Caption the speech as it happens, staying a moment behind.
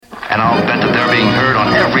and I'll bet that they're being heard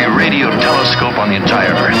on every radio telescope on the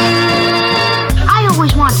entire Earth. I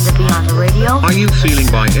always wanted to be on the radio. Are you feeling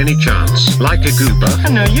by any chance like a goober?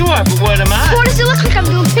 I know you are, but what am I? What does it look like I'm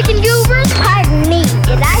doing, picking goobers? Pardon me,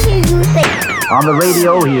 did I hear you say... On the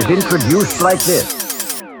radio, he is introduced like this.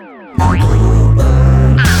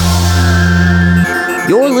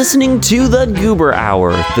 You're listening to the Goober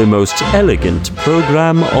Hour, the most elegant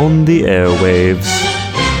program on the airwaves.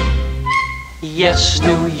 Yes,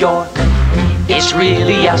 New York, it's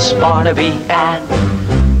really us, Barnaby and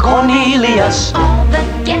Cornelius. All the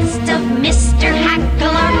guests of Mr.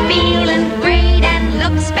 Hackle are feeling great and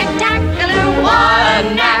look spectacular. What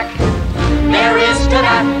a knack there is to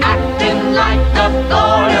that, acting like a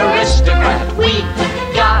born aristocrat. We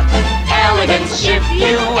got elegance if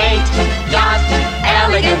you ain't got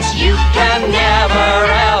elegance. You can never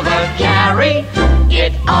ever carry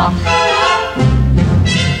it off.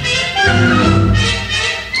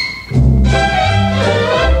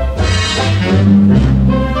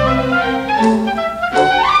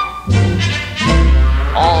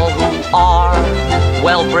 All who are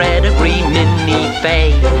well-bred agree Minnie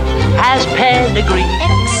Fay has pedigree.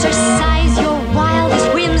 Exercise your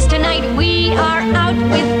wildest whims tonight. We are out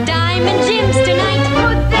with diamond gems tonight.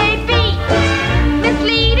 Could they be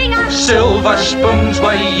misleading us? Silver spoons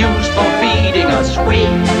were used for feeding us. We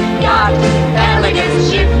got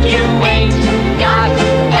elegance if you ain't got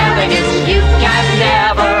elegance. You can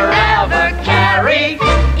never ever carry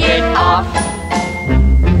it off.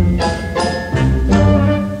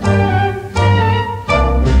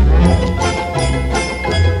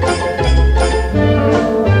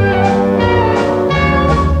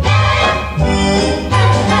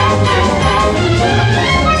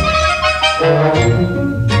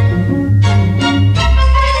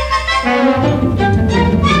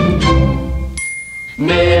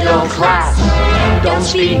 Middle class, don't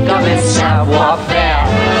speak of its savoir-faire.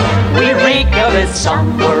 We reek of it,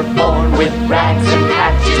 some were born with rags and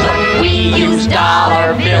patches, but we use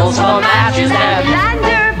dollar bills for matches. And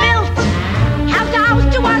Vanderbilt,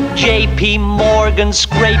 kowtows to us. J.P. Morgan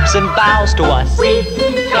scrapes and bows to us. We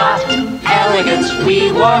got elegance,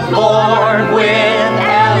 we were born with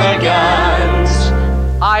elegance.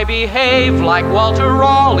 I behave like Walter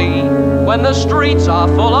Raleigh when the streets are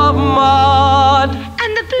full of mud.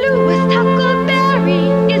 And the bluest huckleberry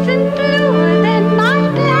isn't bluer than my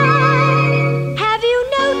blood. Have you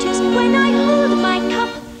noticed when I hold my cup,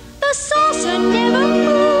 the saucer never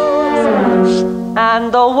moves?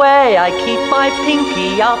 And the way I keep my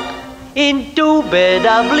pinky up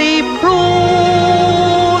indubitably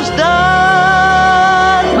proves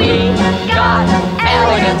that we got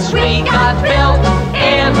elegance, we got built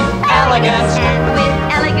in elegance. And with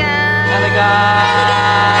elegance,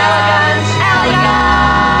 elegance,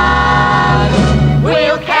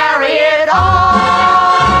 we'll carry it on.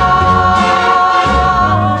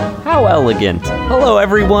 How elegant. Hello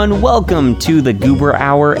everyone, welcome to the Goober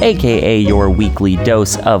Hour, aka your weekly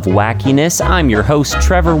dose of wackiness. I'm your host,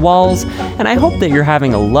 Trevor Walls, and I hope that you're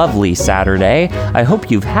having a lovely Saturday. I hope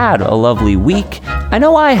you've had a lovely week. I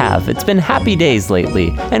know I have. It's been happy days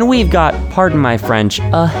lately. And we've got, pardon my French,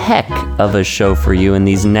 a heck of a show for you in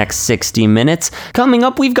these next 60 minutes. Coming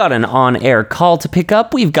up, we've got an on-air call to pick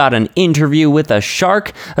up. We've got an interview with a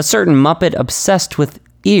shark, a certain Muppet obsessed with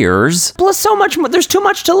ears, plus so much more. There's too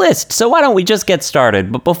much to list, so why don't we just get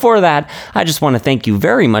started? But before that, I just want to thank you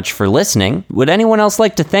very much for listening. Would anyone else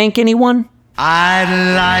like to thank anyone? I'd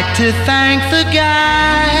like to thank the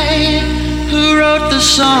guy who wrote the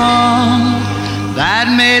song that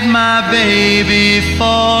made my baby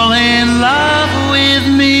fall in love with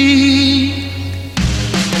me.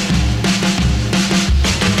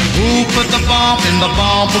 Who put the bump in the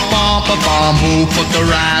bump a bump a bump? Who put the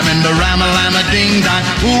rhyme in the rhyme a lime a ding dong?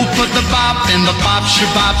 Who put the bop in the bop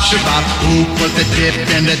shabop shabop? Who put the dip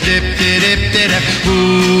in the dip dip dip?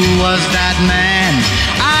 Who was that man?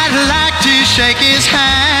 I'd like to shake his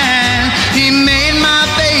hand. He made my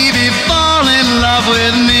baby fall in love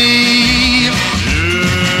with me.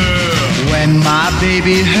 Yeah. When my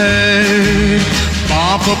baby heard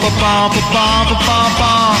bump a bump a bump a bump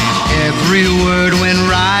bump, every word went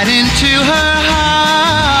right into her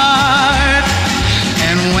heart.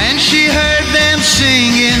 And when she heard them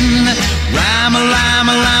singing rhyme a lime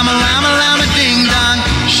a lime a lime a lime a ding dong,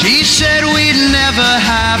 she said we'd never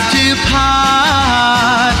have to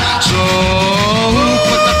part. So who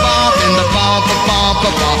put the bump in the bump a bump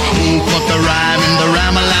a bump? Who put the rhyme in the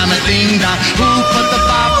rhyme a lime a ding dong? Who put the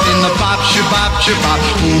bop in the bop shabop shabop?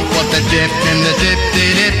 Who put the dip in the dip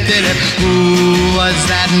dip dip? Who was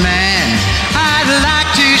that man? I'd like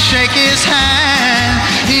to shake his hand.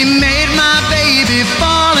 He made my baby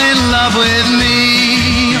fall in with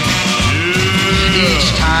me.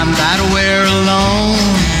 Each time that we're alone,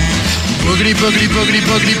 boogity, boogity, boogity,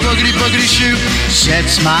 boogity, boogity, boogity shoot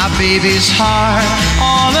sets my baby's heart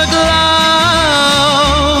all aglow.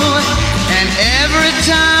 And every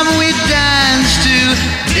time we dance to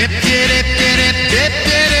dip, dip, dip, dip, dip,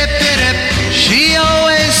 dip, dip, dip, she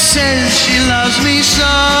always says she loves me so.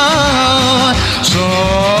 So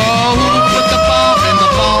who put the bump in the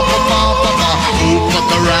bump, bump, bump, bump? Who put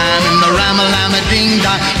the rhyme in the rhyme-a-lama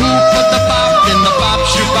ding-dong? Who put the bop in the bop,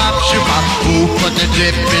 shoo-bop, shoo-bop? Who put the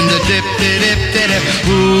dip in the dip, dip, dip, dip?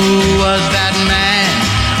 Who was that man?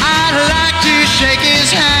 I'd like to shake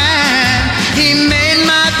his hand. He made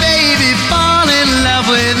my baby fall in love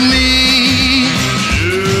with me.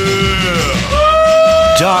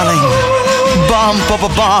 Yeah. Darling, bum,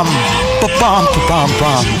 bum, bum, bum, bum, bum,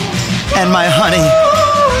 bum. And my honey,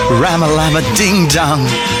 ram-a-lama ding-dong,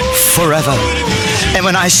 forever. And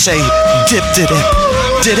when I say dip, dip,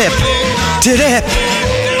 dip, dip, dip,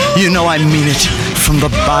 you know I mean it from the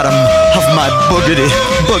bottom of my boogity,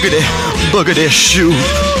 boogity, boogity shoe.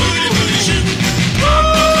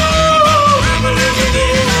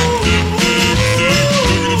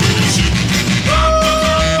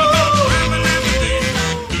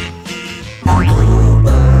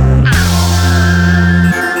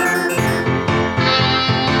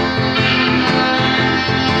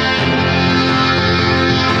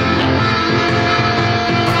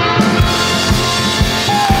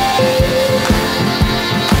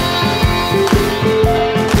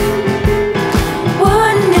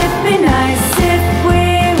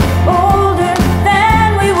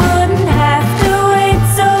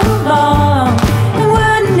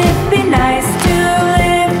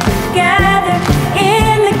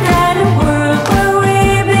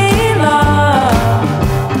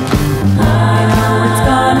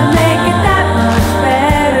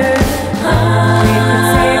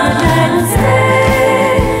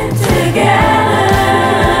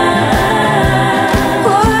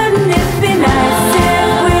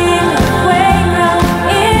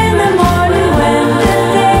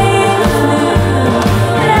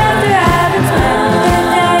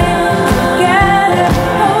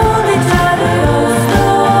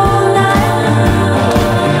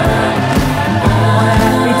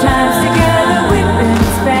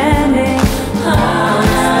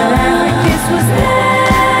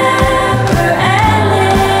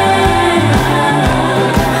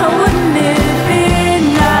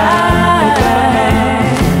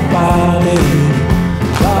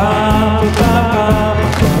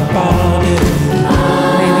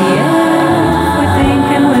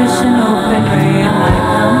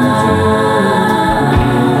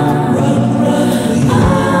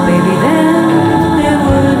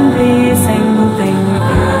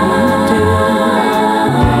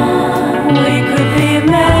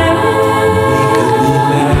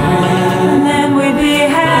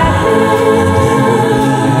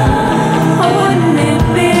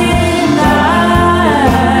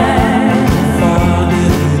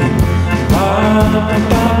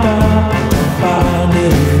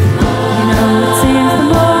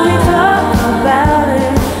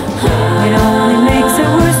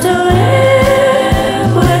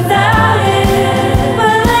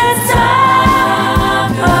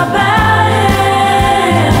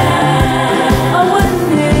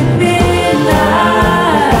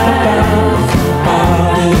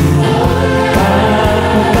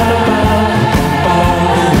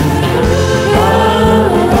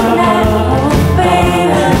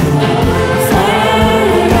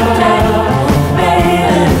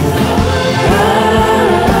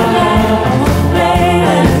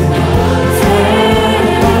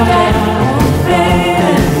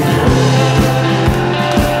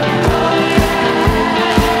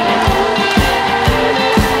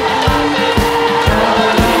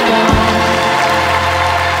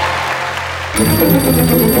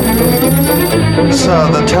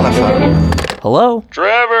 Sir, the telephone. Hello?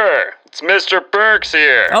 Trevor, it's Mr. Perks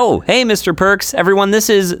here. Oh, hey, Mr. Perks. Everyone, this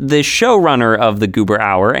is the showrunner of the Goober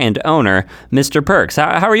Hour and owner, Mr. Perks.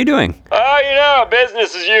 How are you doing?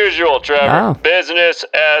 Business as usual, Trevor. Oh. Business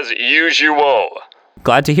as usual.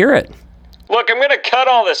 Glad to hear it. Look, I'm gonna cut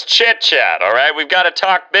all this chit-chat, all right? We've got to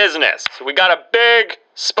talk business. We got a big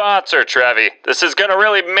sponsor, Trevi. This is gonna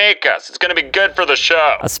really make us. It's gonna be good for the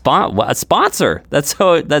show. A sponsor? That's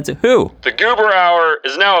who? The Goober Hour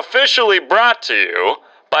is now officially brought to you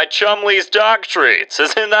by Chumley's Dog Treats.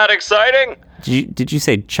 Isn't that exciting? Did you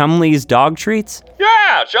say Chumley's Dog Treats?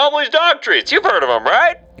 Yeah, Chumley's Dog Treats. You've heard of them,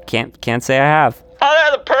 right? Can't say I have. Oh,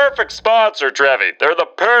 they're the perfect sponsor, Trevi. They're the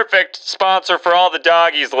perfect sponsor for all the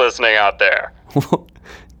doggies listening out there.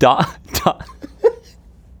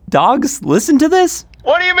 Dogs listen to this?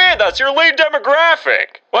 What do you mean? That's your lead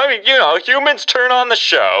demographic. Well, I mean, humans turn on the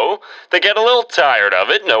show, they get a little tired of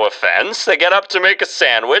it, no offense. They get up to make a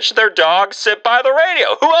sandwich, their dogs sit by the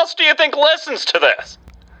radio. Who else do you think listens to this?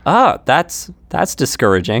 Oh, that's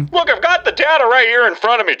discouraging. Look, I've got the data right here in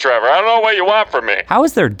front of me, Trevor. I don't know what you want from me. How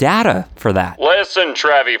is there data for that? Listen,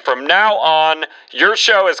 Trevi, from now on, your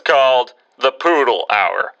show is called The Poodle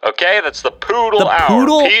Hour, okay? That's the Poodle Hour. The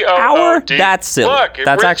Poodle Hour? P-O-O-D. That's silly. Look,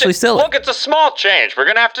 That's actually silly. Look, it's a small change. We're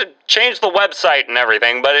going to have to change the website and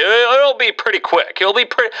everything, but it'll be pretty quick.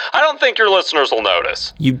 I don't think your listeners will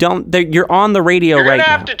notice. You're on the radio right now. You're going to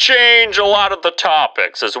have to change a lot of the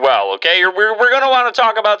topics as well, okay? We're going to want to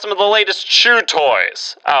talk about some of the latest chew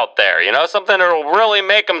toys out there, something that'll really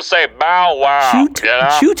make them say bow wow.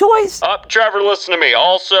 Chew toys? Trevor, listen to me.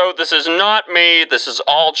 Also, this is not me. This is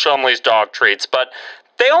all Chumley's dog treats, but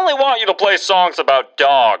they only want you to play songs about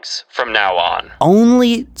dogs from now on.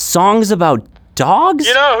 Only songs about dogs?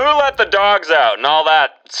 Who let the dogs out and all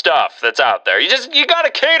that stuff that's out there. You gotta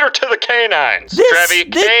cater to the canines, Trevi.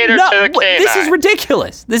 Cater to the canines. This is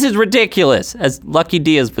ridiculous. This is ridiculous, as Lucky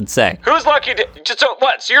Diaz would say. Who's Lucky Diaz? So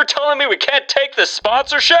what? So you're telling me we can't take this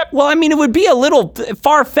sponsorship? Well, I mean, it would be a little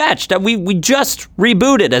far-fetched. We just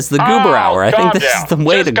rebooted as the Goober Hour. I think this is the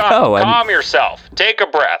way to go. Calm yourself. Take a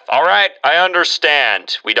breath, all right? I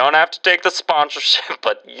understand. We don't have to take the sponsorship,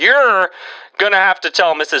 but you're gonna have to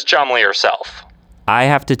tell Mrs. Chumley herself. I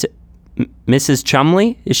have to Mrs.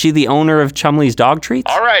 Chumley? Is she the owner of Chumley's Dog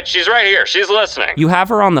Treats? All right, she's right here. She's listening. You have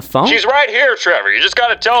her on the phone? She's right here, Trevor. You just got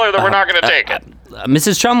to tell her that we're not going to take it.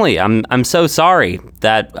 Mrs. Chumley, I'm so sorry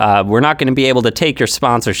that we're not going to be able to take your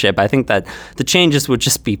sponsorship. I think that the changes would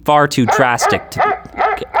just be far too drastic.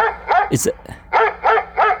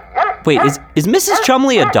 Wait, is Mrs.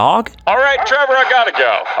 Chumley a dog? All right, Trevor, I gotta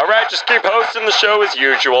go. All right, just keep hosting the show as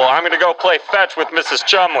usual. I'm gonna go play fetch with Mrs.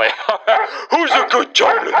 Chumley. Who's a good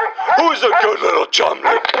Chumley? Who's a good little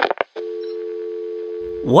Chumley?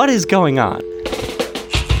 What is going on?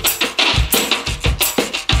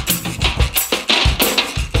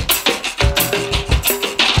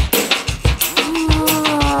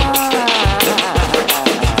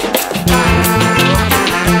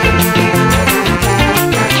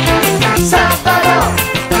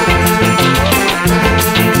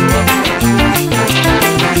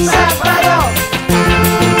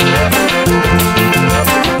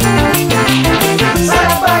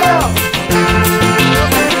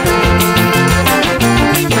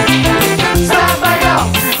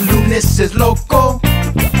 Es loco,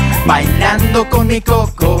 bailando con mi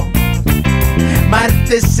coco.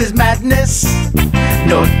 Martes is madness,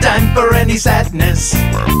 no time for any sadness.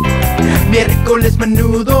 Miércoles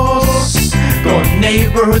menudos, con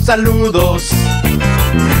neighborhood saludos.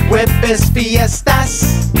 Jueves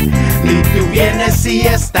fiestas, y tú vienes y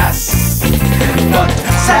estás. But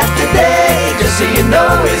Saturday, just so you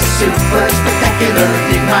know, is super spectacular.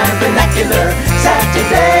 Dig my vernacular.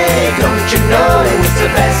 Saturday, don't you know it's the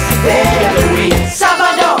best day of the week?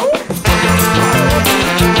 Sábado.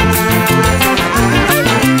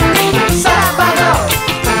 Sábado.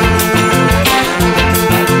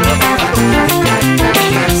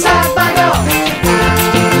 Sábado.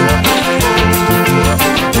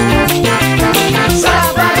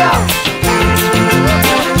 Sábado.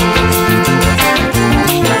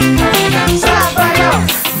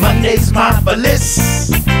 Monday's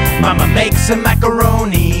marvelous. Mama makes some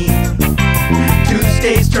macaroni.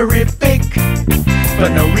 Tuesday's terrific,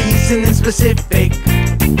 but no reason in specific.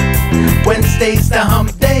 Wednesday's the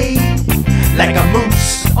hump day, like a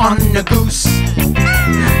moose on a goose.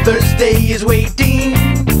 Thursday is waiting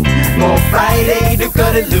for Friday to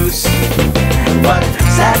cut it loose. But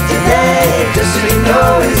Saturday, just so you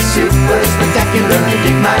know, is super spectacular.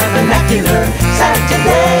 Dig my vernacular.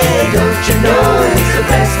 Saturday, don't you know it's the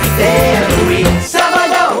best day of the week?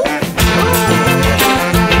 Sábado.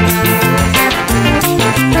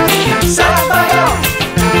 Sábado.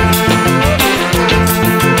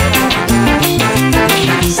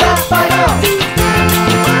 Sábado.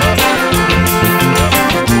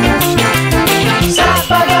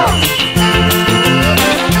 Sábado.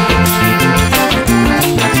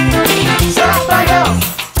 Sábado.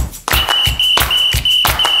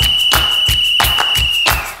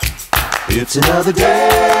 It's another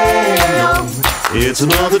day, oh. It's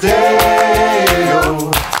another day,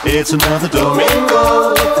 oh. It's another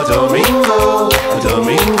Domingo, a Domingo, a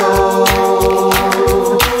Domingo.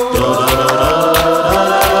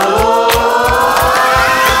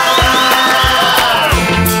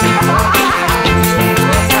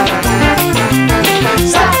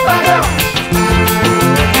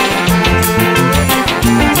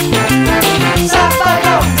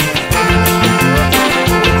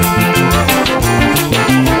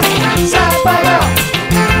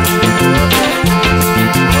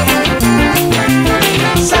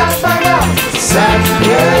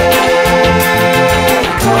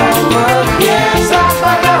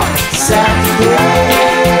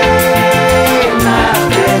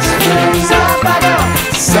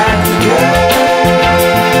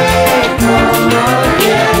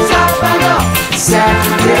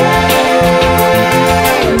 Saturday,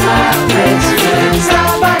 my best friend.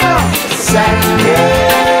 Sábado, Saturday,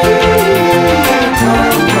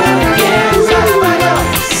 come again. Sábado,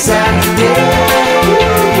 Saturday,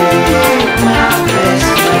 my best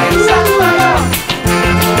friend. Sábado.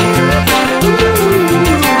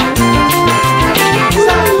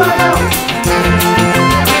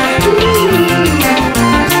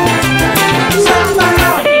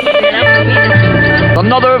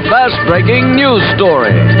 Another fast-breaking news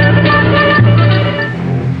story.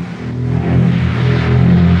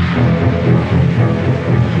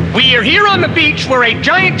 We are here on the beach where a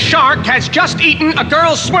giant shark has just eaten a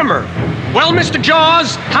girl swimmer. Well, Mr.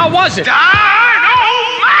 Jaws, how was it? Dynamite!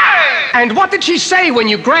 And what did she say when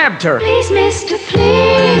you grabbed her? Please, mister,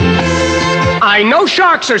 please. I know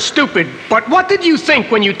sharks are stupid, but what did you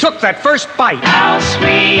think when you took that first bite? How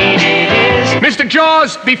sweet it is. Mr.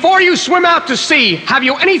 Jaws, before you swim out to sea, have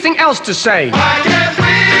you anything else to say? Why can't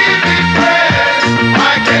we be friends?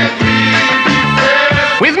 Why can't we be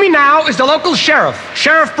friends? With me now is the local sheriff.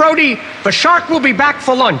 Sheriff Brody, the shark will be back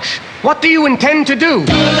for lunch. What do you intend to do?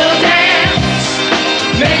 Do a little dance,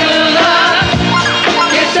 make a little love,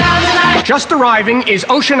 get down tonight. Just arriving is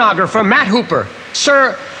oceanographer Matt Hooper.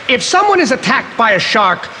 Sir, if someone is attacked by a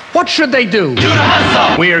shark, what should they do? Do the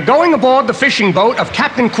hustle. We are going aboard the fishing boat of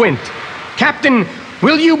Captain Quint. Captain,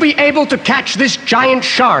 will you be able to catch this giant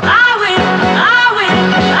shark? I will.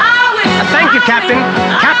 Thank you, Captain.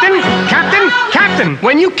 Captain,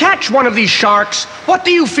 when you catch one of these sharks, what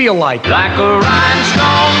do you feel like? Like a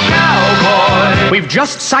rhinestone cowboy. We've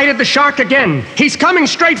just sighted the shark again. He's coming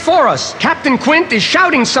straight for us. Captain Quint is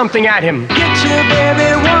shouting something at him. Get your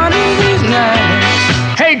baby one of these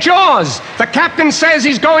nights. Hey, Jaws, the captain says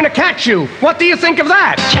he's going to catch you. What do you think of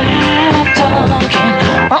that?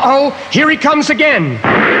 Uh-oh, here he comes again.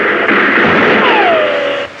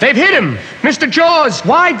 They've hit him. Mr. Jaws,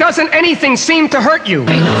 why doesn't anything seem to hurt you?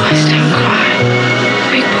 Big boys don't cry.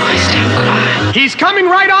 Big boys don't cry. He's coming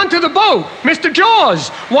right onto the boat. Mr. Jaws,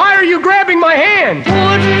 why are you grabbing my hand?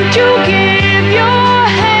 Wouldn't you give your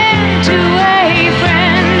hand to a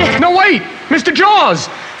friend? No, wait, Mr. Jaws,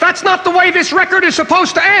 that's not the way this record is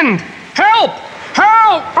supposed to end. Help!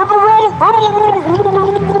 Help!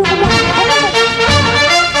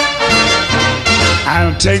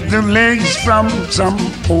 I'll take the legs from some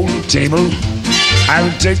old table.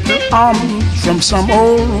 I'll take the arms from some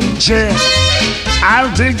old chair.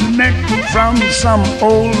 I'll take the neck from some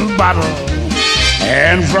old bottle.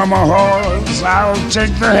 And from a horse, I'll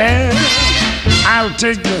take the head. I'll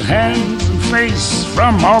take the hands and face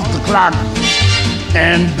from off the clock.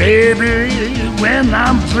 And baby, when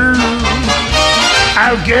I'm through,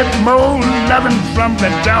 I'll get more loving from the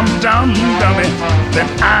dumb dummy than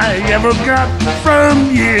I ever got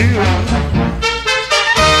from you.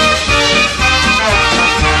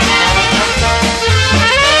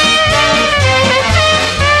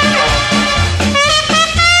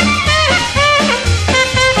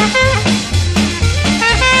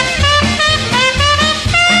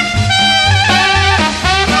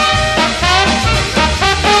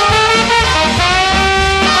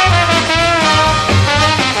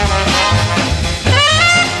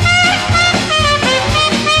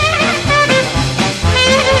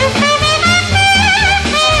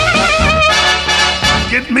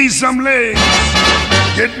 Get me some legs,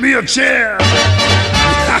 get me a chair,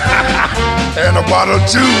 and a bottle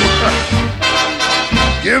too.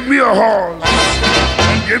 Give me a horse,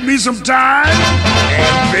 and give me some time,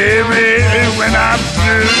 and baby, when I'm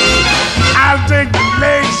through, I'll take the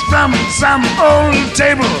legs from some old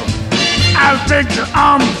table. I'll take the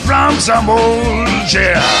arm from some old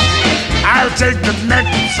chair. I'll take the neck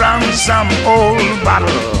from some old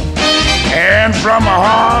bottle. And from a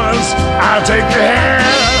horse, I'll take the hair.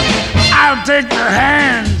 I'll take the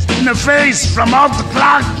hands and the face from off the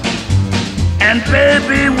clock. And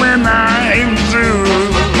baby, when I'm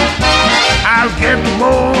through, I'll get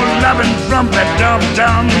more loving from that dumb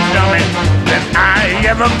dummy than I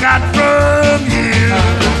ever got from you.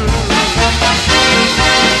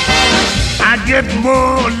 I get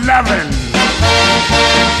more loving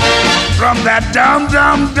from that dumb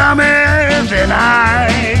dummy than I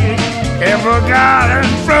ever got it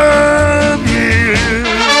from you.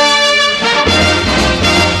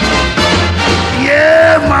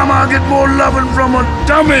 Yeah, mama, I get more loving from a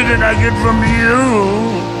dummy than I get from you.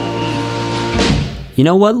 You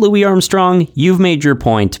know what, Louis Armstrong? You've made your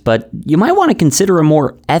point, but you might want to consider a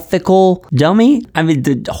more ethical dummy. I mean,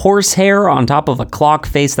 the horsehair on top of a clock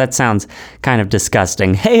face, that sounds kind of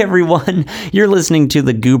disgusting. Hey everyone, you're listening to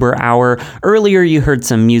the Goober Hour. Earlier you heard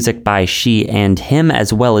some music by She and Him,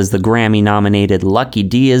 as well as the Grammy-nominated Lucky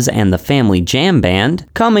Diaz and the Family Jam Band.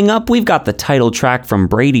 Coming up, we've got the title track from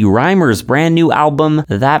Brady Reimer's brand new album,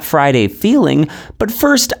 That Friday Feeling. But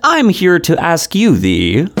first, I'm here to ask you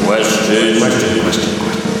the question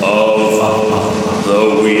of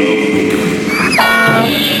the week.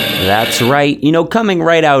 That's right. You know, coming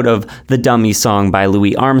right out of the Dummy song by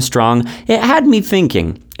Louis Armstrong, it had me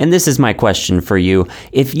thinking, and this is my question for you.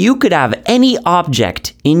 If you could have any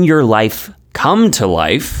object in your life come to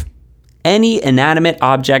life, any inanimate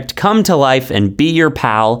object come to life and be your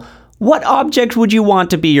pal, what object would you want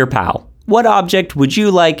to be your pal? What object would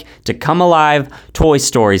you like to come alive, Toy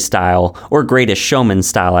Story style, or Greatest Showman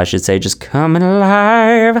style, I should say, just coming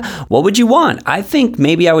alive? What would you want? I think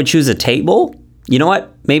maybe I would choose a table. You know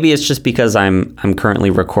what? Maybe it's just because I'm currently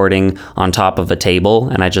recording on top of a table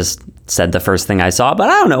and I just said the first thing I saw, but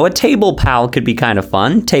I don't know, a table pal could be kind of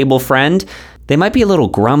fun. Table friend. They might be a little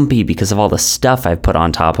grumpy because of all the stuff I've put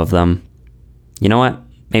on top of them. You know what?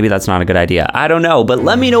 Maybe that's not a good idea. I don't know, but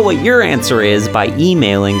let me know what your answer is by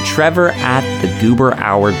emailing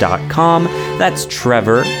trevor@thegooberhour.com. That's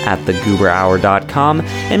trevor@thegooberhour.com,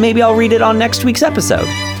 and maybe I'll read it on next week's episode.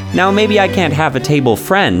 Now, maybe I can't have a table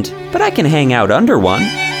friend, but I can hang out under one.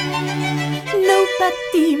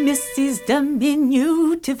 Nobody misses the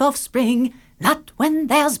diminutive offspring, not when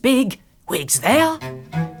there's big wigs there.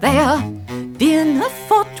 Dinner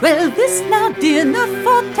for 12 is now dinner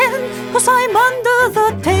for 10, 'cause I'm under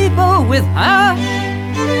the table with her.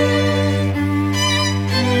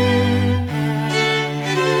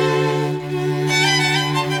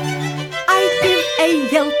 I give a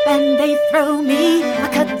yelp and they throw me a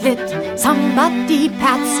cutlet. Somebody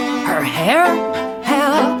pats her hair.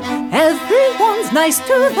 Everyone's nice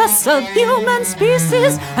to the subhuman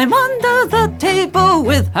species. I'm under the table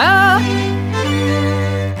with her.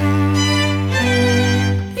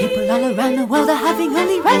 All around the world are having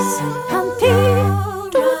only rice and tea.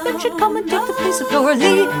 Don't that should come and take the place of Laura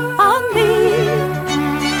Lee on me.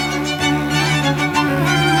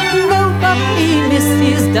 Nobody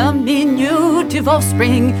misses diminutive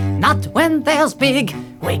offspring, not when there's big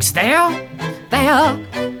wigs there.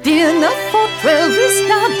 Dinner for 12 is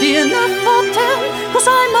now dinner for 10, 'cause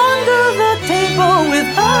I'm under the table with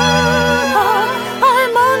her.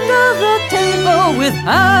 I'm under the table with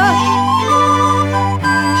her.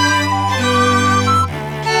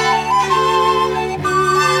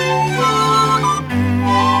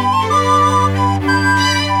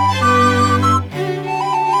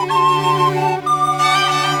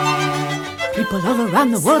 People all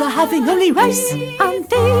around the world are having only rice and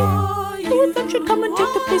tea. Who then should come and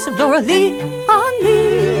take the place of Laura Lee on me?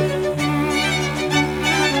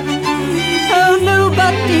 Oh,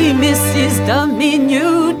 nobody misses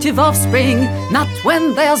diminutive offspring, not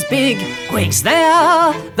when there's big wigs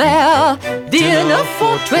there. Dinner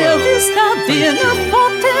for 12 is now dinner for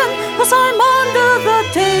 10, 'cause I'm under the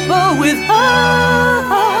table with her.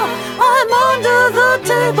 I'm under the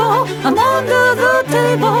table, I'm under the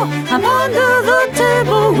table, I'm under the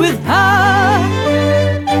table with her.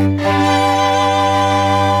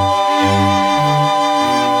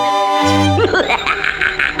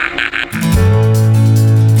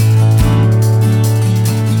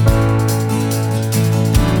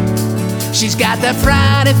 She's got that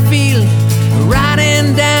Friday feeling,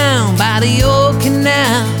 riding down by the old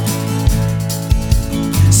canal,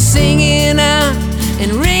 singing out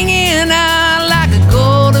and ringing out like a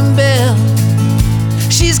golden bell.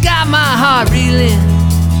 She's got my heart reeling,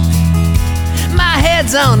 my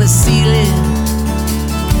head's on the ceiling.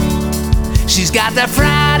 She's got that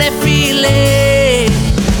Friday feeling,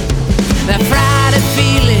 that Friday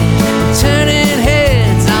feeling, turning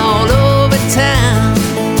heads all over town,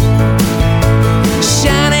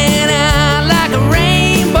 shining out like a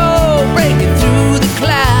rainbow breaking through the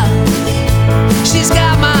clouds. She's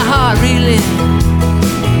got my heart reeling,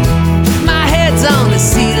 my head's on the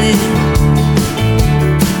ceiling.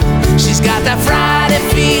 She's got that Friday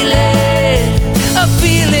feeling, a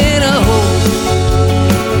feeling of hope,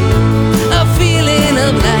 a feeling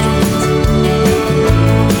of light,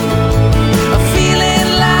 a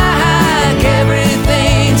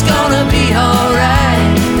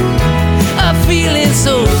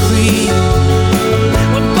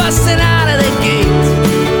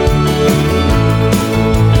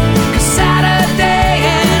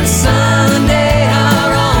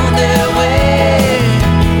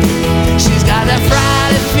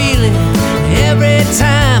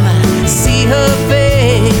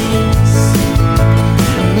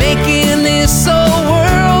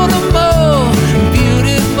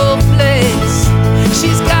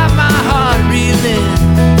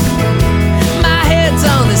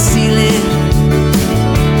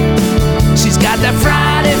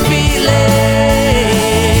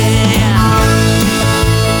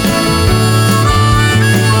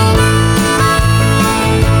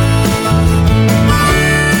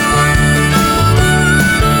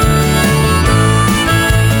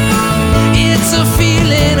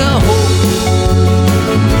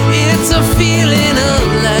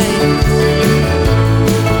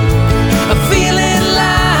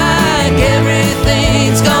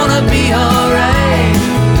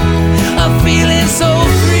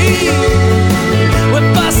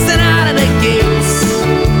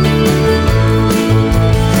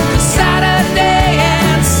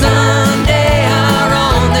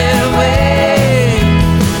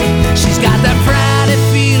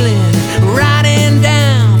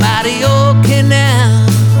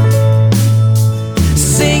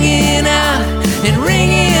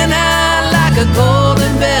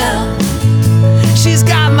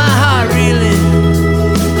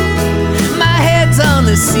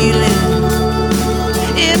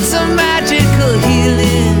some magical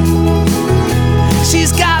healing.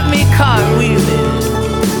 She's got me cartwheeling.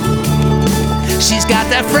 She's got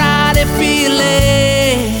that Friday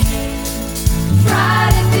feeling.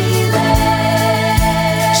 Friday feeling.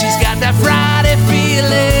 She's got that Friday feeling.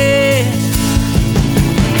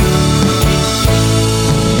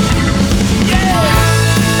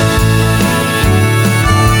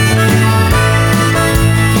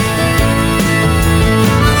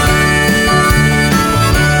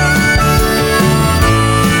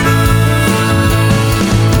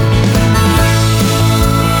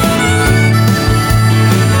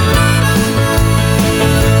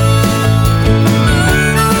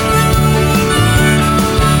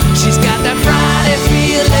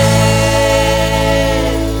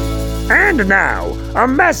 And now, a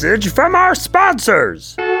message from our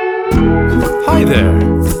sponsors. Hi there.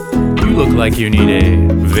 You look like you need a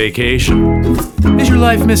vacation. Is your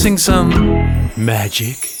life missing some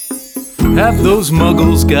magic? Have those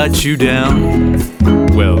muggles got you down?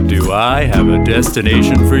 Well, do I have a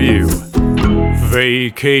destination for you?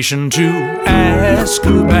 Vacation to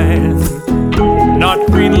Azkaban. Not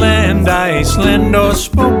Greenland, Iceland, or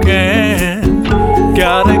Spokane.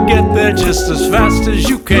 Gotta get there just as fast as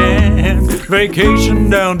you can. Vacation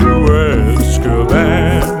down to Whisked.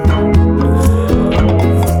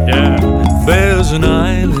 Yeah, there's an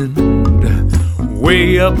island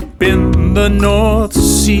way up in the North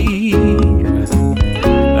Sea.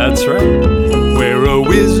 That's right, where a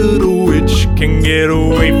wizard or witch can get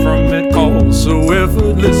away from it all so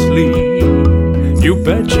effortlessly. You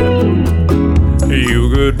betcha. You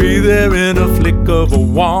could be there in a flick of a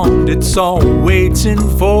wand. It's all waiting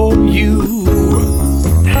for you.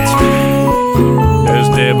 That's right. There's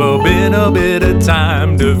never been a better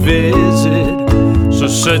time to visit. So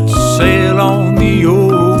set sail on the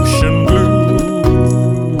ocean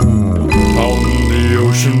blue. On the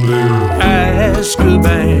ocean blue.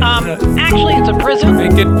 Azkaban. Actually, it's a prison.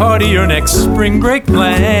 Make it part of your next spring break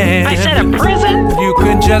plan. I said a prison? You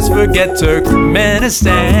can just forget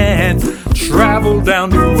Turkmenistan. Travel down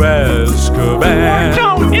to Azkaban.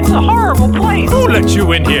 Don't! It's a horrible place! Who let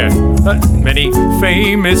you in here? Many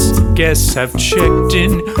famous guests have checked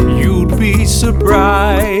in. You'd be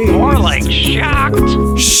surprised. More like shocked.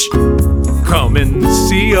 Shh! Come and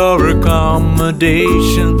see our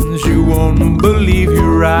accommodations. You won't believe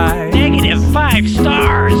your eyes. -5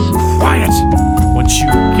 stars. Quiet! Once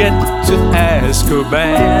you get to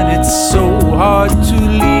Azkaban, it's so hard to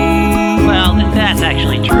leave. Well, that's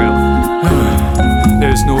actually true.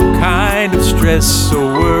 There's no kind of stress or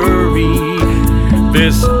worry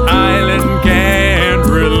this island can't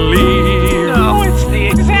relieve. No, it's the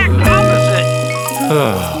exact opposite.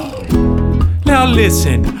 Now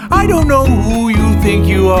listen, I don't know who you think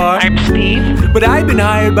you are. I'm Steve. But I've been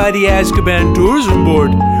hired by the Azkaban Tourism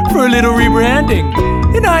Board for a little rebranding.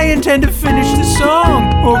 And I intend to finish the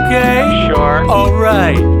song, okay? Sure. All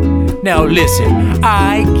right. Now listen,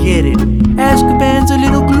 I get it. Azkaban's a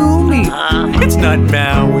little gloomy. It's not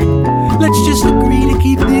Maui. Let's just agree to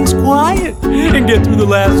keep things quiet and get through the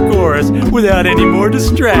last chorus without any more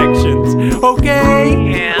distractions. Okay?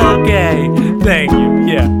 Yeah. Okay. Thank you.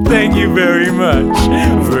 Yeah, thank you very much.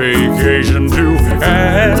 Vacation to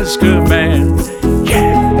Azkaban.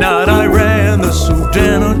 Yeah, not Iran, the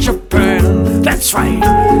Sudan or Japan. That's right.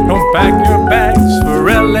 Don't pack your bags for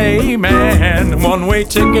LA, man. One-way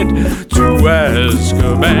ticket to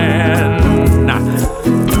Azkaban.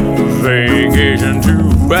 Vacation to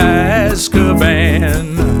Azkaban.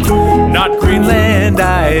 Not Greenland,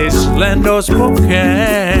 Iceland, or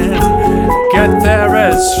Spokane. Get there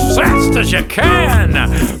as fast as you can.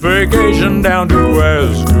 Vacation down to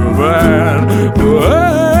Azkaban.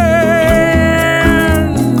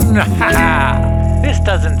 This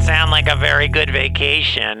doesn't sound like a very good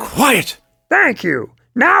vacation. Quiet! Thank you.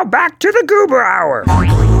 Now back to the Goober Hour.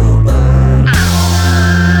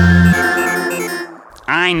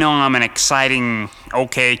 I know I'm an exciting,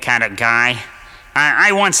 okay kind of guy.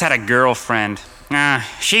 I once had a girlfriend.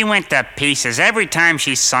 She went to pieces every time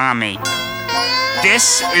she saw me.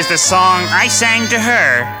 This is the song I sang to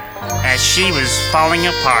her as she was falling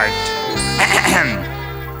apart.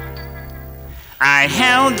 I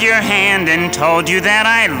held your hand and told you that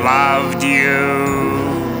I loved you.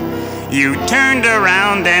 You turned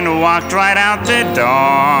around and walked right out the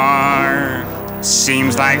door.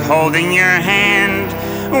 Seems like holding your hand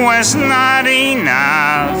was not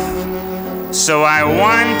enough. So I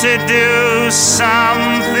want to do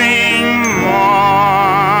something more.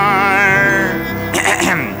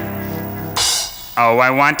 Oh, I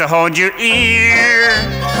want to hold your ear.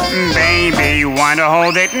 Baby, want to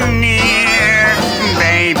hold it near.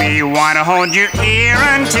 Baby, wanna hold your ear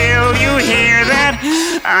until you hear that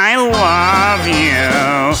I love you.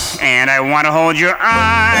 And I wanna hold your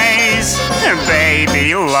eyes.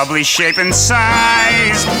 Baby, lovely shape and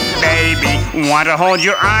size. Baby, wanna hold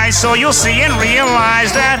your eyes so you'll see and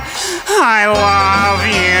realize that I love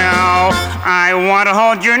you. I wanna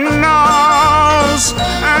hold your nose.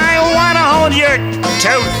 I wanna hold your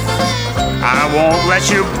tooth. I won't let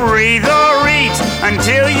you breathe or eat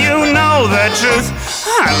until you know the truth.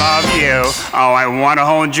 I love you. Oh, I want to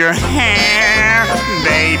hold your hair.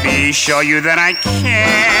 Baby, show you that I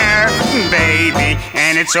care. Baby,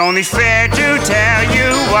 and it's only fair to tell you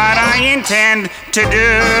what I intend to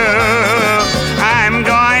do. I'm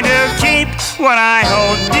going to keep what I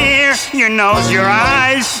hold dear. Your nose, your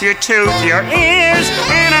eyes, your tooth, your ears.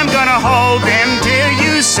 And I'm going to hold them till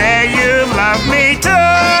you say you love me too.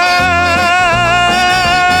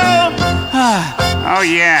 Oh,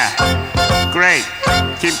 yeah. Great.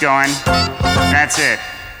 Keep going. That's it.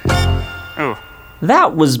 Ooh.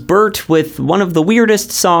 That was Bert with one of the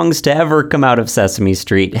weirdest songs to ever come out of Sesame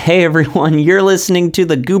Street. Hey everyone, you're listening to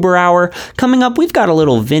the Goober Hour. Coming up, we've got a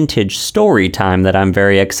little vintage story time that I'm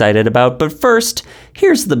very excited about. But first,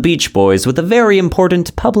 here's the Beach Boys with a very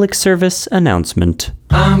important public service announcement.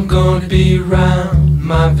 I'm gonna be around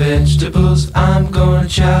my vegetables. I'm gonna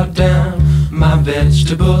chow down my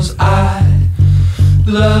vegetables. I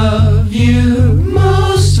love you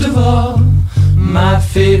most of all, my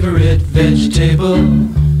favorite vegetable.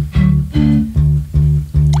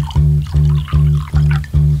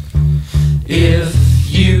 If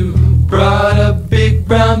you brought a big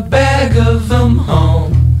brown bag of them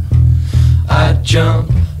home, I'd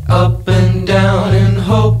jump up and down and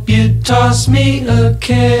hope you'd toss me a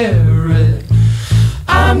carrot.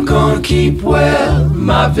 I'm gonna keep well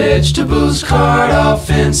my vegetables, cart off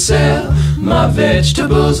and sell my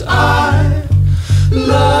vegetables. I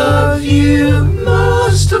love you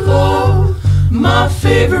most of all, my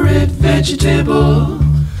favorite vegetable.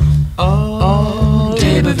 Oh,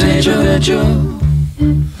 vegetable.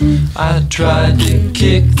 I tried to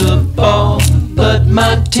kick the ball, but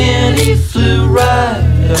my tenny flew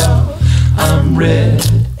right off. I'm red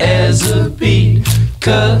as a beet,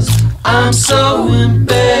 'cause I'm so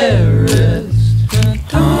embarrassed.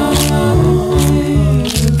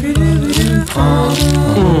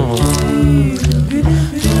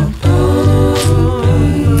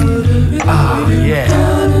 Oh, yeah.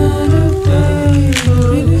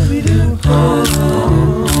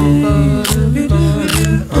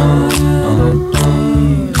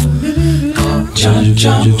 Jump,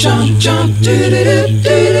 jump, jump, jump,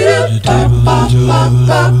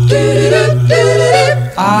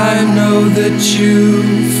 I know that you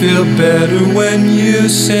feel better when you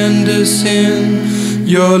send us in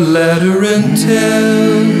your letter and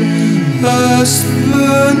tell us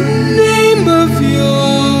the name of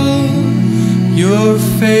your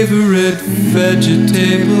favorite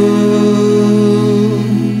vegetable.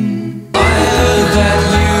 I know that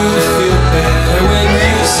you feel better when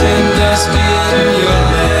you send us in your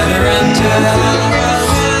letter and tell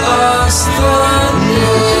us the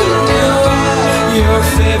name of your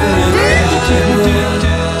favorite vegetable.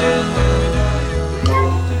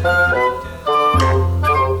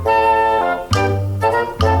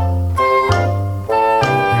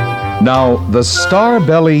 Now, the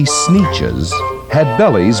Starbelly Sneetches had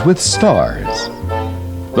bellies with stars.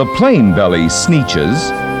 The plain-belly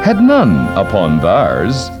Sneetches had none upon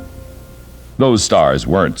theirs. Those stars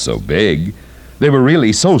weren't so big. They were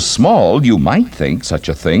really so small you might think such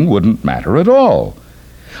a thing wouldn't matter at all.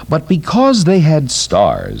 But because they had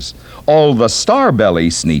stars, all the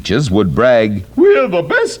Starbelly Sneetches would brag, "We're the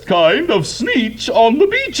best kind of sneetch on the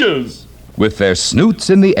beaches." With their snoots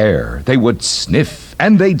in the air, they would sniff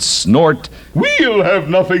and they'd snort, "We'll have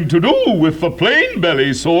nothing to do with the plain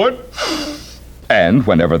belly sort." And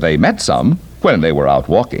whenever they met some, when they were out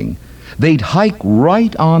walking, they'd hike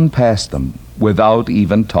right on past them without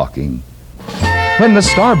even talking. When the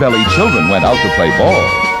Starbelly children went out to play ball,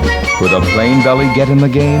 could a plain belly get in the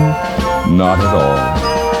game? Not at all.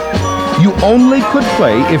 You only could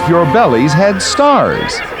play if your bellies had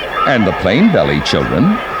stars, and the plain belly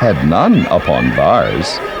children had none upon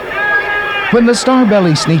theirs. When the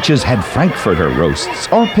Starbelly Sneetches had Frankfurter roasts,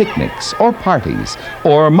 or picnics, or parties,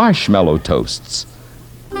 or marshmallow toasts,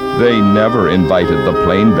 they never invited the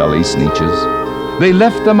plain belly Sneetches. They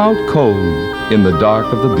left them out cold in the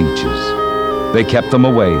dark of the beaches. They kept them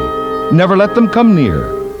away, never let them come near.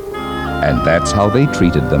 And that's how they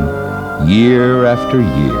treated them, year after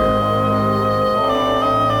year.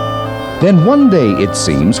 Then one day, it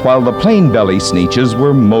seems, while the plain belly Sneetches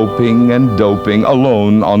were moping and doping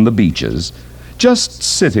alone on the beaches, just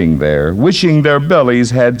sitting there, wishing their bellies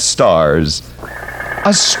had stars.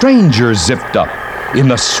 A stranger zipped up in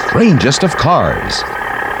the strangest of cars.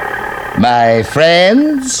 My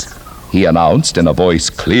friends, he announced in a voice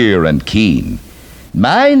clear and keen,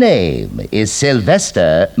 my name is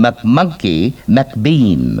Sylvester McMonkey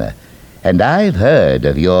McBean, and I've heard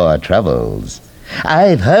of your troubles.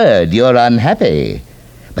 I've heard you're unhappy,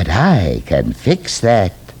 but I can fix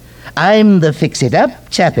that. I'm the fix-it-up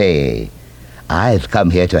chappie. I've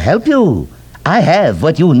come here to help you. I have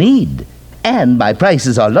what you need, and my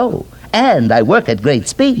prices are low, and I work at great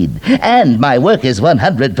speed, and my work is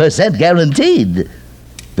 100% guaranteed.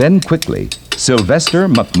 Then quickly, Sylvester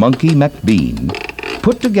McMonkey McBean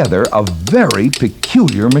put together a very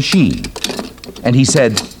peculiar machine. And he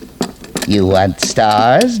said, You want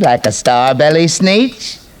stars like a star-belly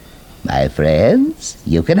sneetch? My friends,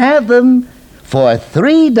 you can have them for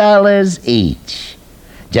 $3 each.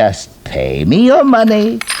 Just pay me your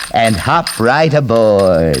money and hop right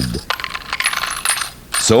aboard.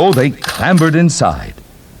 So they clambered inside.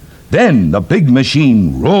 Then the big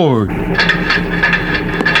machine roared.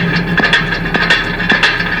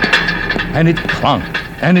 And it clunked,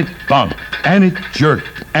 and it bumped, and it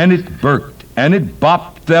jerked, and it burked, and it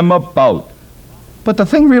bopped them about. But the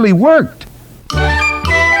thing really worked.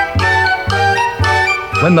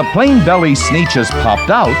 When the plain belly sneetches popped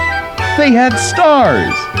out, they had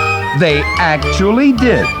stars. They actually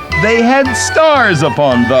did. They had stars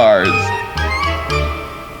upon theirs.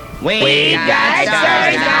 We've got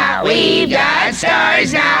stars now! We've got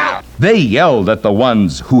stars now! They yelled at the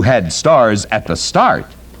ones who had stars at the start.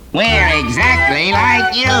 We're exactly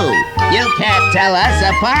like you. You can't tell us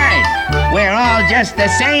apart. We're all just the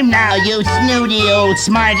same now, you snooty old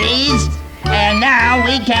smarties. And now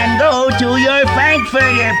we can go to your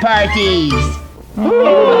Frankfurter parties.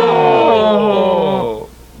 Oh!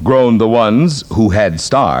 Groaned the ones who had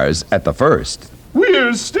stars at the first.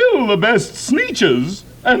 We're still the best sneetches,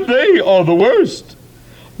 and they are the worst.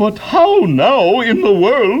 But how now in the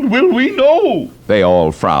world will we know? They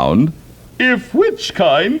all frowned. If which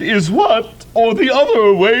kind is what, or the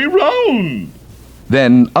other way round?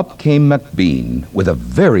 Then up came McBean with a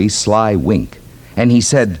very sly wink, and he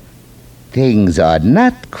said, Things are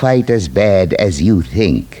not quite as bad as you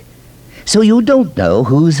think. So you don't know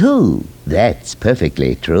who's who. That's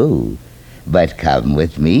perfectly true. But come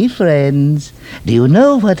with me, friends. Do you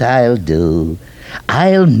know what I'll do?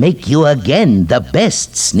 I'll make you again the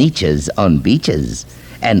best sneetches on beaches.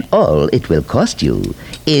 And all it will cost you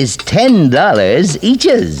is $10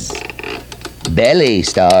 eaches. Belly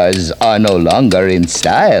stars are no longer in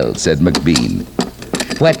style, said McBean.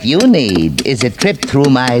 What you need is a trip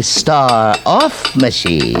through my star-off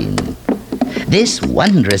machine. This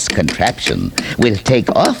wondrous contraption will take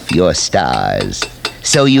off your stars,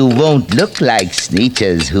 so you won't look like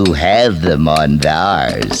sneetches who have them on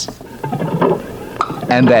theirs.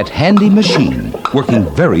 And that handy machine, working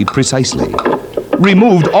very precisely,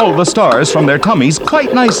 removed all the stars from their tummies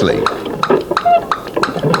quite nicely.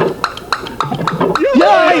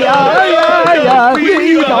 Yeah,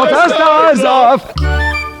 we got our stars off!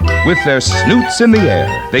 With their snoots in the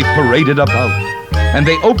air, they paraded about, and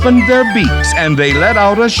they opened their beaks, and they let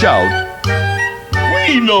out a shout.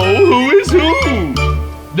 We know who is who!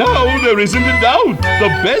 Now there isn't a doubt. The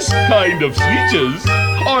best kind of sneetches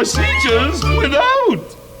are sneetches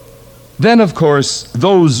without. Then, of course,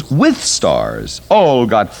 those with stars all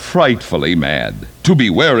got frightfully mad. To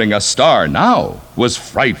be wearing a star now was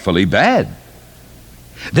frightfully bad.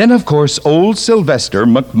 Then, of course, old Sylvester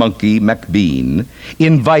McMonkey McBean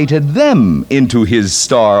invited them into his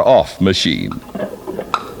star-off machine.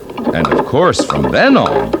 And, of course, from then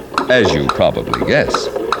on, as you probably guess,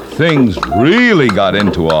 things really got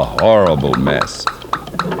into a horrible mess.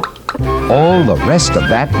 All the rest of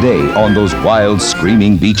that day on those wild,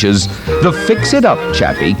 screaming beaches, the fix-it-up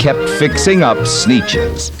chappie kept fixing up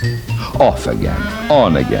sneetches. Off again,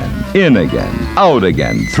 on again, in again, out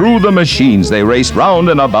again. Through the machines they raced round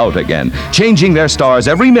and about again, changing their stars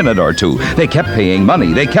every minute or two. They kept paying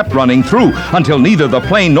money, they kept running through, until neither the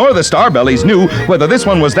plane nor the starbellies knew whether this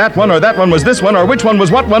one was that one, or that one was this one, or which one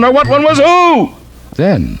was what one, or what one was who.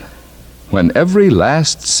 Then, when every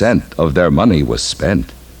last cent of their money was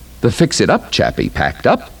spent, the fix-it-up chappie packed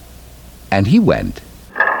up, and he went.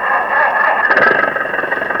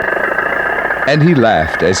 And he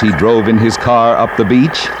laughed as he drove in his car up the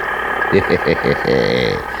beach.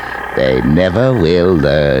 They never will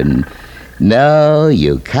learn. No,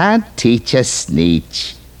 you can't teach a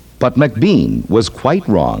sneetch. But McBean was quite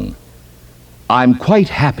wrong. I'm quite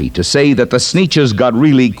happy to say that the sneetches got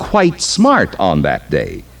really quite smart on that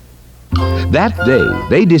day. That day,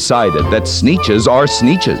 they decided that Sneetches are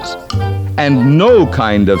Sneetches, and no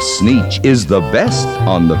kind of Sneetch is the best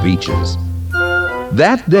on the beaches.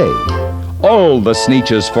 That day, all the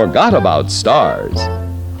Sneetches forgot about stars,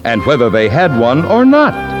 and whether they had one or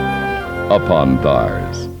not upon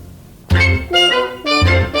theirs.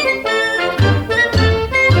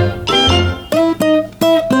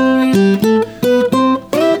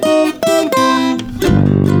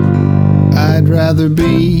 I'd rather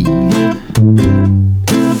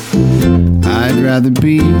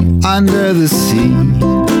be under the sea.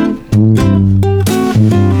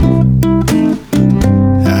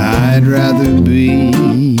 I'd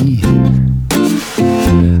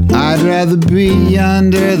rather be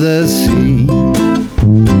under the sea.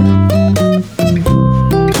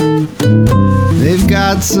 They've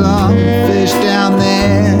got some fish down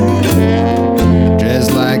there,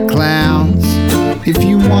 dressed like clowns. If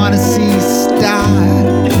you want to see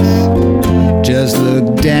stars, just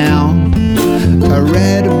look down. I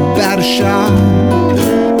read about a shark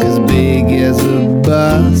as big as a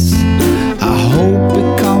bus. I hope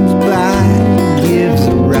it comes by and gives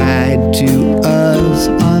a ride to us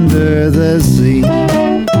under the sea.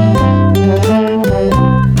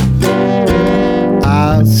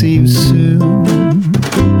 I'll see you soon.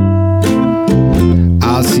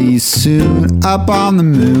 I'll see you soon up on the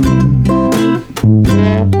moon.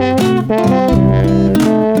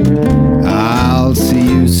 I'll see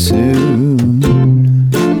you soon.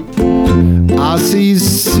 I'll see you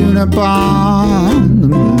soon up on the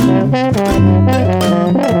moon.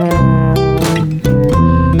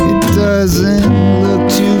 It doesn't look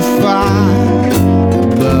too far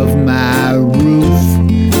above my roof.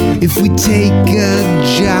 If we take a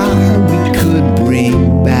jar, we could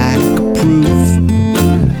bring back proof.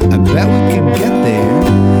 I bet we could get there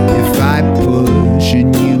if I push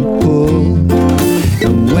and you pull.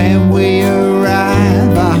 And when we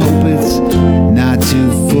arrive, I hope it's not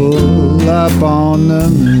too full up on the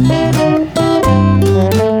moon.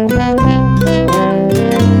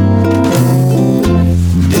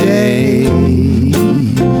 Day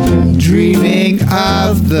dreaming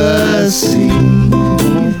of the sea.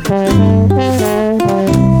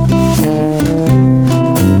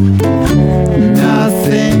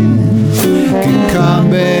 Nothing can come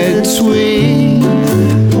between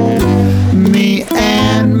me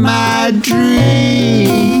and my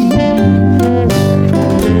dream.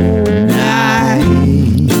 Night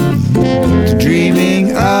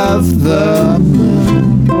dreaming of the moon.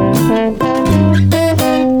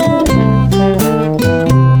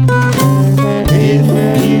 If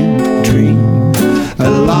you dream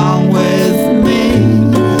along with me,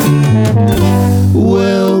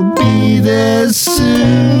 we'll be there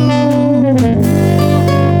soon.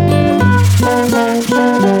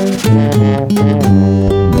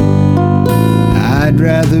 I'd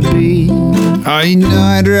rather be, oh, you know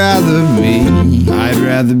I'd rather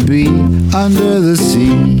be under the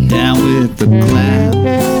sea, down with the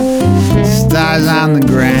clouds, stars on the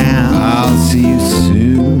ground. I'll see you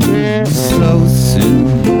soon, so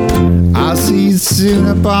soon. I'll see you soon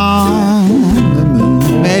upon the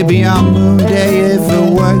moon. Maybe on Moon Day if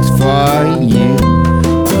it works for you.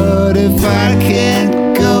 But if I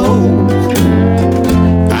can't go,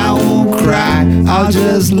 I won't cry. I'll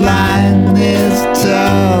just lie in this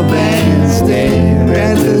tub and stare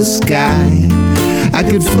at the sky. I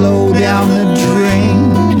could flow down the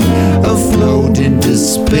drain, afloat into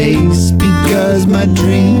space, because my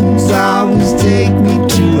dreams always take me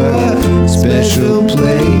to a special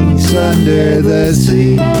place under the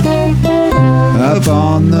sea, up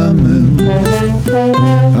on the moon,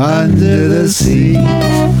 under the sea,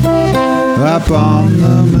 up on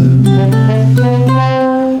the moon,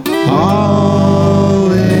 all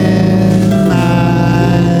in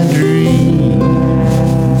my dreams.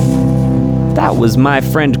 That was my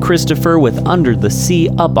friend Christopher with Under the Sea,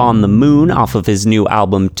 Up on the Moon off of his new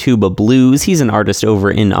album Tuba Blues. He's an artist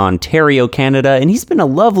over in Ontario, Canada, and he's been a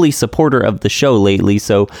lovely supporter of the show lately,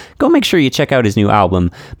 so go make sure you check out his new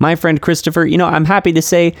album. My friend Christopher, you know, I'm happy to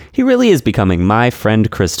say he really is becoming my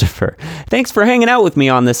friend Christopher. Thanks for hanging out with me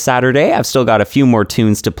on this Saturday. I've still got a few more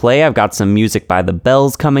tunes to play. I've got some music by the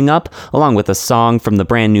Bells coming up, along with a song from the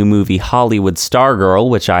brand new movie Hollywood Stargirl,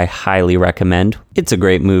 which I highly recommend. It's a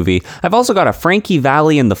great movie. I've also got a Frankie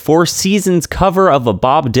Valli and the Four Seasons cover of a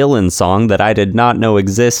Bob Dylan song that I did not know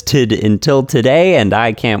existed until today, and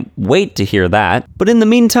I can't wait to hear that. But in the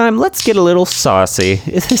meantime, let's get a little saucy.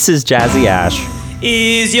 This is Jazzy Ash.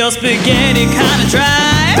 Is your spaghetti kinda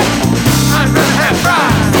dry? I'd rather have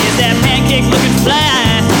fries. Is that pancake looking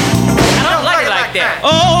fly? I don't like it like that.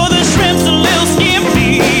 Oh, the shrimp's a little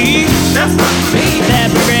skimpy. That's not me.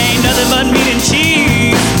 That grain doesn't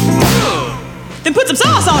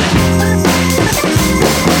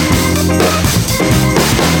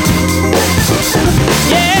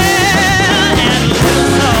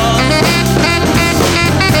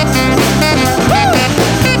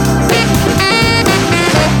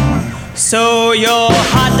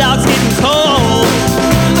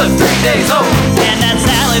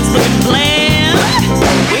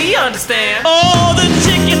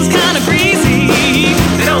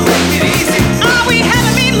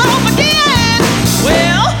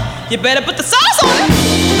better put the sauce on it.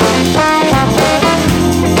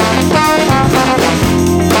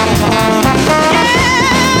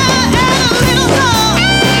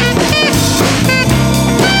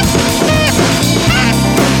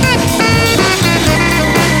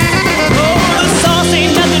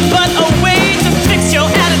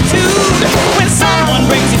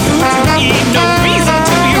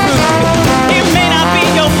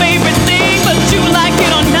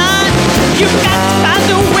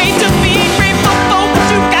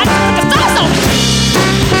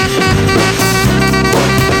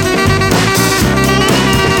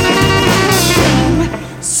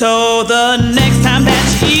 So the next time that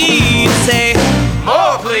you eat, say,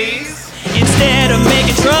 more please. Instead of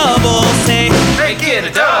making trouble, say, make it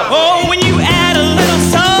a double. Oh, when you add a little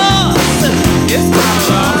sauce, it's my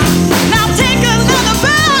love. Now take another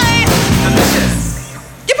bite. Delicious.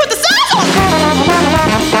 You put the sauce on.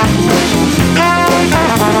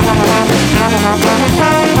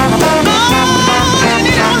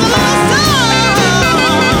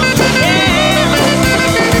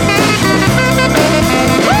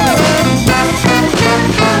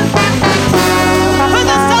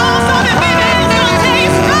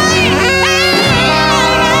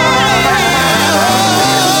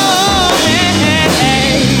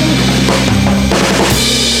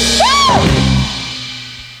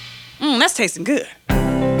 That's tasting good.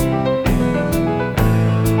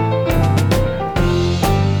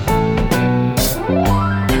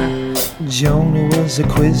 Jonah was a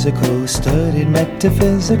quizzical, studied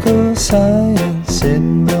metaphysical science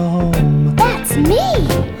in the home. That's me!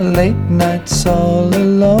 Late nights all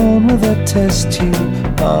alone with a test tube.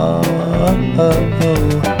 Oh.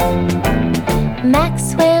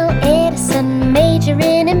 Maxwell Edison,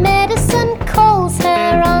 majoring in medicine, calls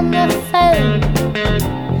her on the phone.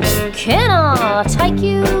 Can I take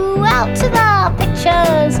you out to the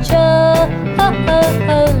pictures, Joan?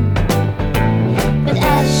 But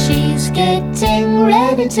as she's getting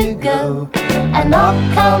ready to go, a knock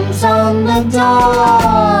comes on the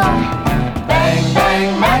door. Bang,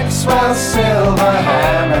 bang, Maxwell's silver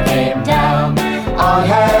hammer came down on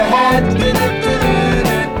her head.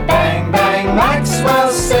 Bang, bang,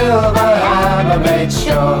 Maxwell's silver hammer made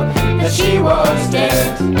sure that she was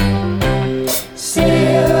dead.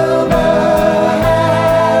 Silver hammer,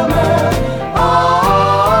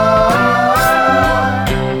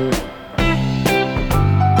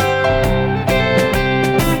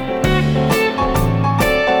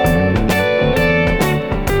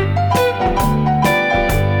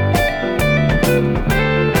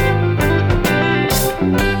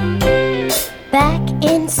 Back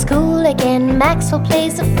in school again, Maxwell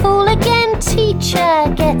plays a fool again.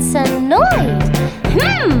 Teacher gets annoyed.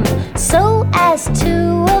 So as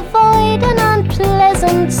to avoid an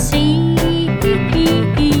unpleasant scene,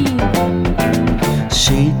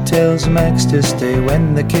 She tells Max to stay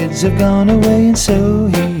when the kids have gone away, and so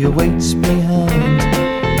he waits behind,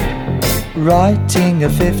 writing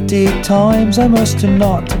 50 times, I must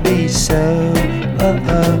not be so.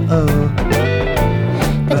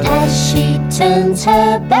 But as she turns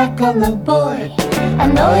her back on the boy, a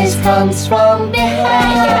noise comes from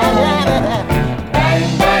behind.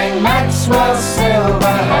 Bang, bang, Maxwell's silver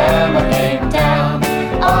hammer came down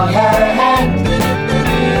on her head.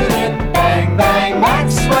 Bang, bang,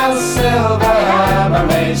 Maxwell's silver hammer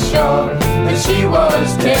made sure that she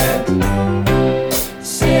was dead.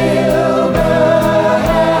 Silver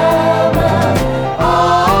hammer,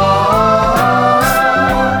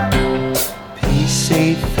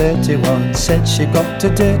 PC 31 said she got a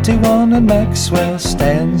dirty one, and Maxwell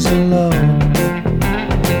stands alone,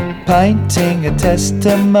 painting a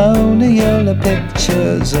testimonial of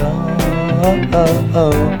pictures.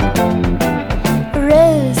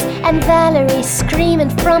 Rose and Valerie screaming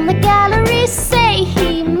from the gallery say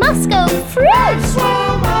he must go free.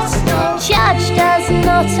 Judge does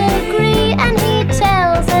not agree and he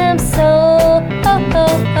tells them so.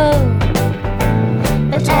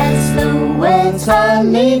 But as the words are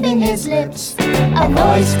leaving his lips, a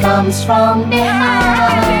voice comes from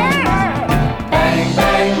behind. Bang,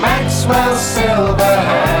 bang, Maxwell's silver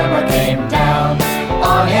hammer came down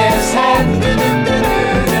on his head.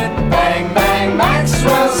 Bang, bang,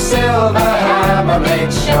 Maxwell's silver hammer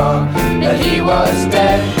made sure that he was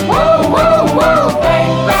dead. Whoa, whoa, whoa!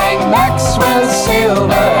 Bang, bang, Maxwell's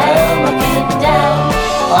silver hammer came down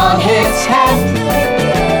on his head.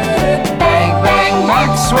 Bang, bang,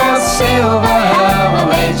 Maxwell's silver hammer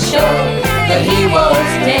made sure that he was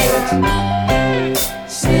dead.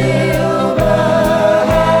 Silver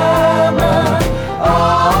hammer,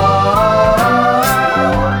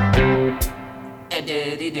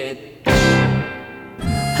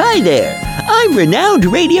 Hi there. I'm renowned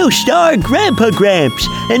radio star Grandpa Gramps,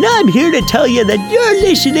 and I'm here to tell you that you're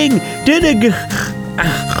listening to the...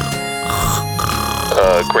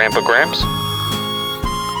 Grandpa Gramps?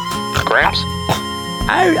 Gramps?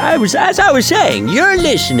 As I was saying, you're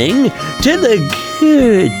listening to the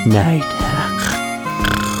Good Night.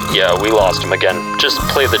 Yeah, we lost him again. Just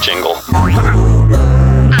play the jingle.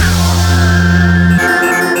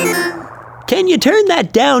 Can you turn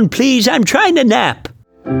that down, please? I'm trying to nap.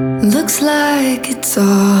 Looks like it's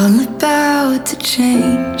all about to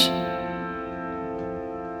change.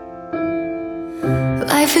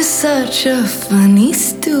 Life is such a funny,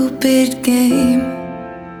 stupid game.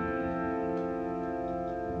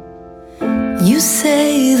 You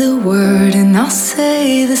say the word and I'll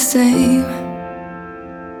say the same.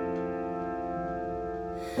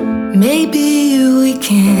 Maybe we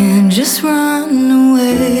can just run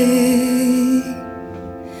away.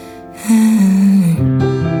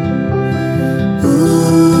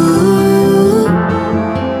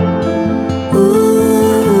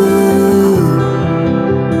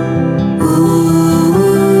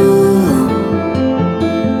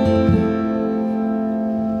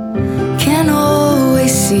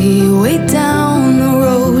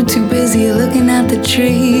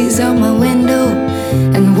 Trees out my window,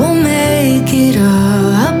 and we'll make it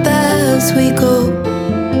up as we go.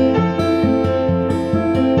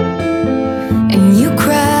 And you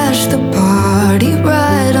crashed the party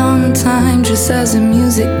right on time, just as the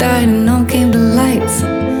music died and all came to life.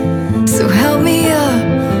 So help me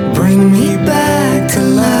up, bring me back to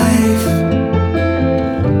life.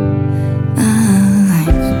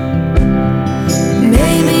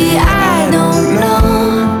 Maybe I don't know.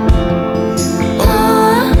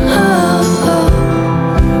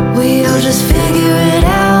 Just figure it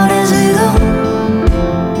out as we go.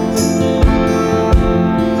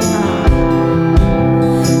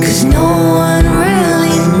 'Cause no one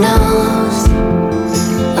really knows.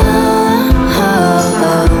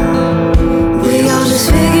 We all just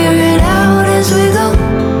figure it out as we go.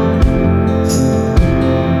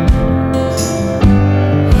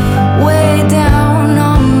 Way down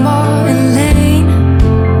on Martin Lane,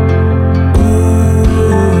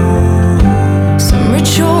 some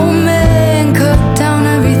rich old man cut down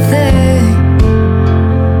everything.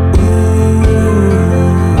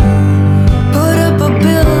 Put up a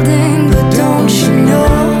building, but don't you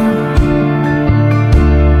know?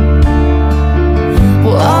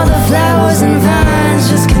 Well, all the flowers and vines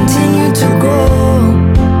just continue to grow.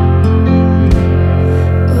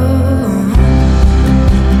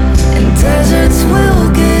 And deserts will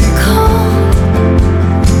get cold,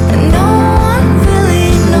 and no one really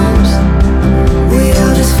knows. We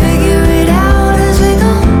all just figure it out as we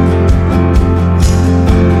go.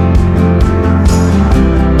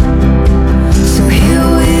 So here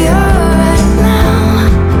we are right now.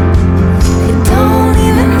 We don't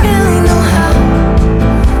even really know how.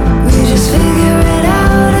 We just figure it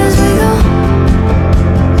out as we go.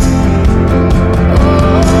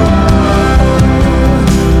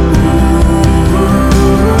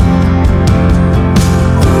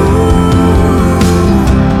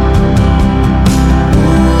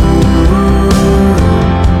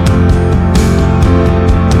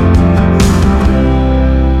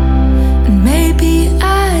 And maybe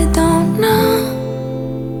I don't know.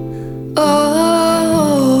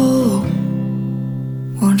 Oh,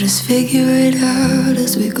 we'll just figure it out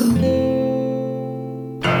as we go.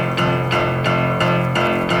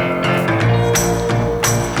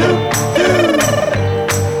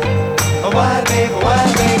 Why, baby, why,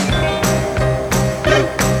 baby?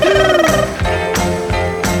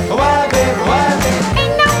 Why, baby, why, baby?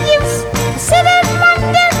 Ain't no use sitting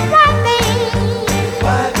wondering why, baby.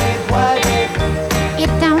 Why, baby, why, baby?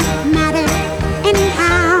 It don't matter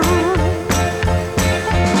anyhow.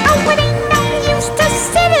 Oh, it ain't no use to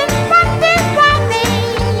sit and wonder why,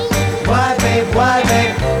 baby. Why, baby, why,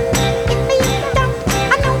 baby? If you don't,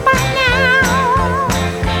 I know by now.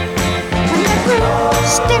 When the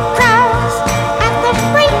rooster crows at the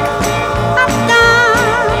break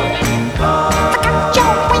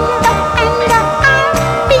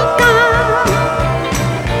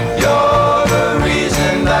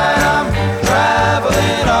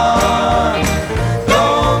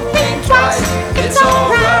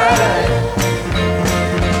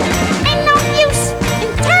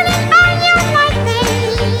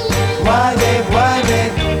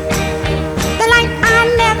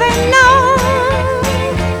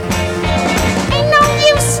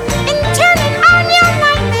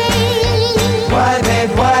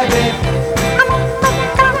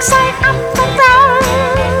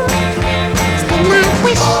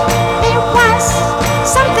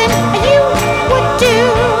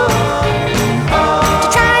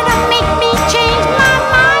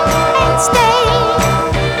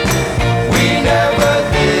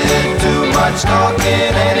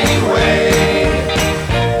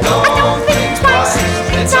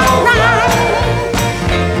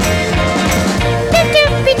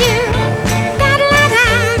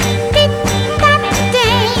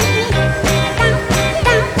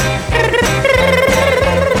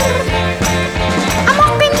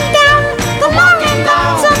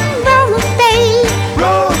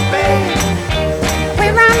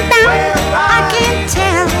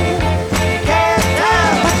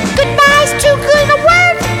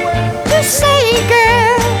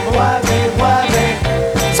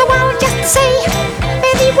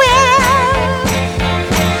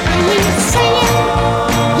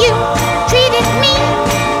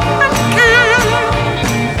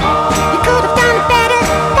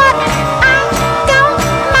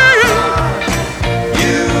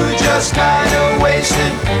just kinda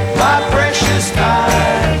wasting my precious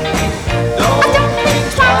time. Don't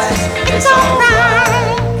think twice, it's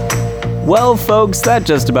alright. Well, folks, that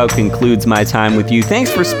just about concludes my time with you. Thanks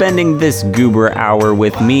for spending this Goober Hour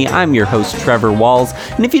with me. I'm your host, Trevor Walls.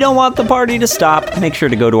 And if you don't want the party to stop, make sure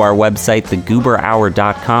to go to our website,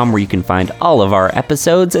 thegooberhour.com, where you can find all of our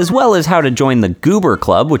episodes, as well as how to join the Goober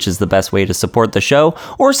Club, which is the best way to support the show,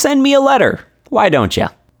 or send me a letter. Why don't you?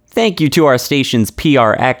 Thank you to our stations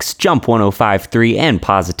PRX, Jump 105.3, and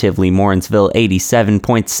Positively Morrinsville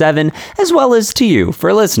 87.7, as well as to you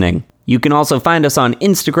for listening. You can also find us on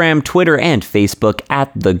Instagram, Twitter, and Facebook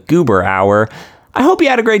at The Goober Hour. I hope you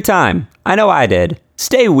had a great time. I know I did.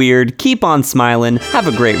 Stay weird, keep on smiling, have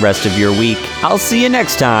a great rest of your week. I'll see you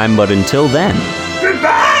next time, but until then...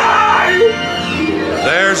 Goodbye!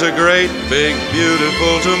 There's a great, big,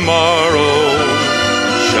 beautiful tomorrow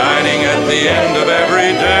shining at the end of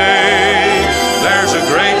every day. There's a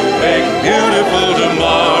great, big, beautiful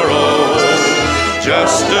tomorrow,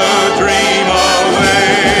 just a dream